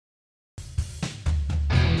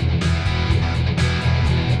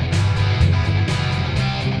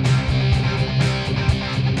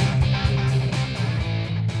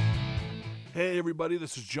Hey everybody,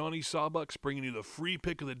 this is Johnny Sawbucks bringing you the free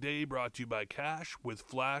pick of the day brought to you by Cash with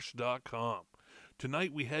Flash.com.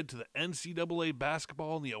 Tonight we head to the NCAA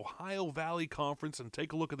basketball in the Ohio Valley Conference and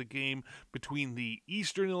take a look at the game between the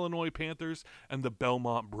Eastern Illinois Panthers and the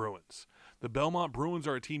Belmont Bruins. The Belmont Bruins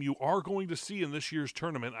are a team you are going to see in this year's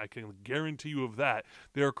tournament, I can guarantee you of that.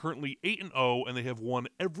 They are currently 8-0 and they have won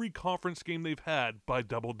every conference game they've had by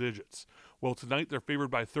double digits. Well, tonight they're favored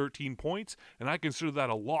by 13 points, and I consider that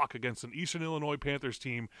a lock against an Eastern Illinois Panthers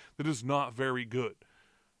team that is not very good.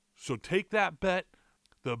 So take that bet,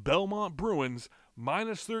 the Belmont Bruins,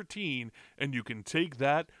 minus 13, and you can take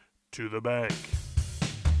that to the bank.